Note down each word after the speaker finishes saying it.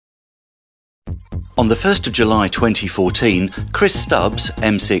On the 1st of July 2014, Chris Stubbs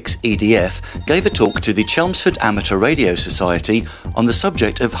M6EDF gave a talk to the Chelmsford Amateur Radio Society on the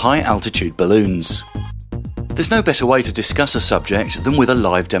subject of high-altitude balloons. There's no better way to discuss a subject than with a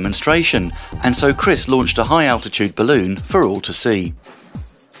live demonstration, and so Chris launched a high-altitude balloon for all to see.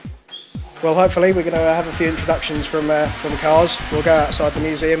 Well, hopefully we're going to have a few introductions from CARS. We'll go outside the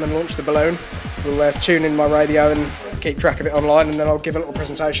museum and launch the balloon. We'll tune in my radio and keep track of it online, and then I'll give a little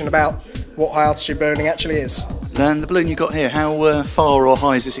presentation about what high altitude ballooning actually is. And the balloon you got here, how far or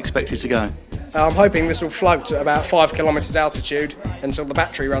high is this expected to go? I'm hoping this will float at about 5 kilometres altitude until the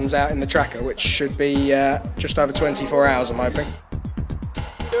battery runs out in the tracker, which should be just over 24 hours, I'm hoping.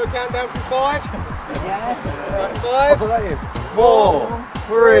 Do a countdown from 5? Yeah. 5, 4,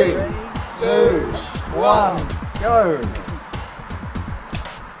 3, 2, 1, go!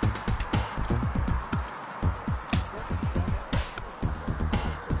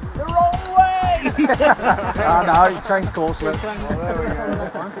 The wrong way! Oh no, it's changed course. Oh, there we go.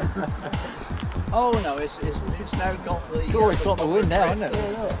 Oh no, it's now got the... Oh, it's got the wind now, hasn't it?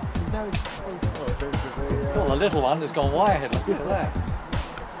 Well, the little one has gone way ahead, look at that.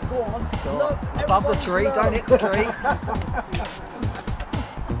 Go on. So, above the tree, don't hit the tree.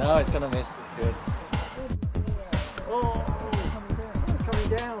 No, it's going to miss. Good. Oh, it's coming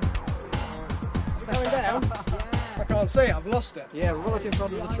down. Is it coming down? I can't see it, I've lost it. Yeah, right in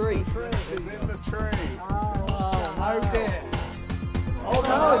front of the tree. It's in the tree. Oh, no dear. Oh,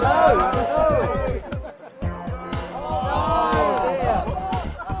 no, no. Oh, dear.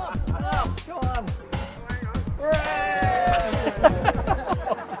 Go on.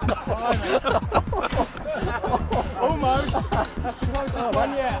 Almost. That's the closest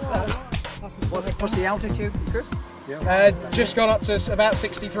one yet. What's the altitude, Chris? Just gone up to about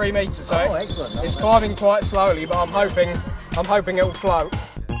 63 metres, so excellent. It's climbing quite slowly, but I'm hoping it'll float.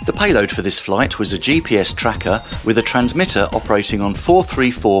 The payload for this flight was a GPS tracker with a transmitter operating on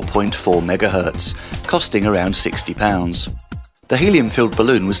 434.4 MHz, costing around £60. The helium-filled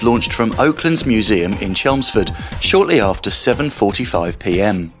balloon was launched from Oakland's Museum in Chelmsford shortly after 7:45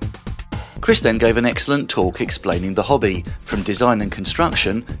 p.m. Chris then gave an excellent talk explaining the hobby, from design and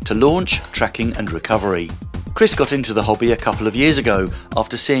construction to launch, tracking and recovery. Chris got into the hobby a couple of years ago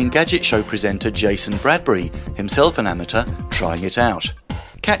after seeing gadget show presenter Jason Bradbury, himself an amateur, trying it out.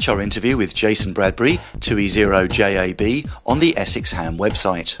 Catch our interview with Jason Bradbury, 2E0JAB, on the Essex Ham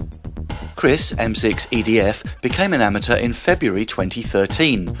website. Chris M6EDF became an amateur in February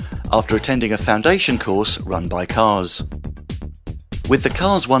 2013 after attending a foundation course run by CARS. With the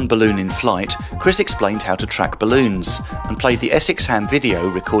CARS-1 balloon in flight, Chris explained how to track balloons and played the Essex Ham video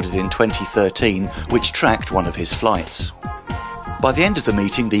recorded in 2013 which tracked one of his flights. By the end of the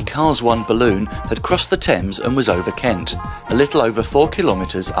meeting, the CARS-1 balloon had crossed the Thames and was over Kent, a little over 4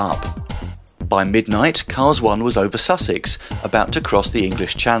 kilometres up. By midnight, CARS-1 was over Sussex, about to cross the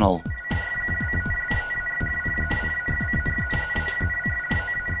English Channel.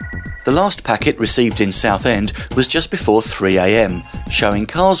 The last packet received in Southend was just before 3 a.m, showing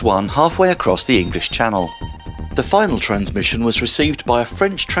CARS-1 halfway across the English Channel. The final transmission was received by a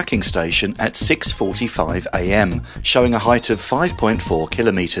French tracking station at 6:45 a.m, showing a height of 5.4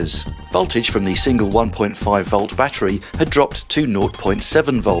 kilometres. Voltage from the single 1.5 volt battery had dropped to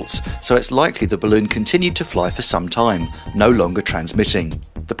 0.7 volts, so it's likely the balloon continued to fly for some time, no longer transmitting.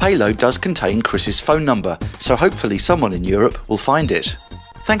 The payload does contain Chris's phone number, so hopefully someone in Europe will find it.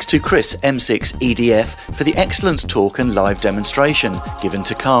 Thanks to Chris M6EDF for the excellent talk and live demonstration given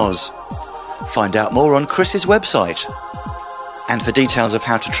to CARS. Find out more on Chris's website. And for details of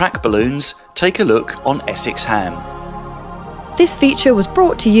how to track balloons, take a look on Essex Ham. This feature was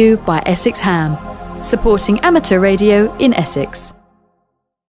brought to you by Essex Ham, supporting amateur radio in Essex.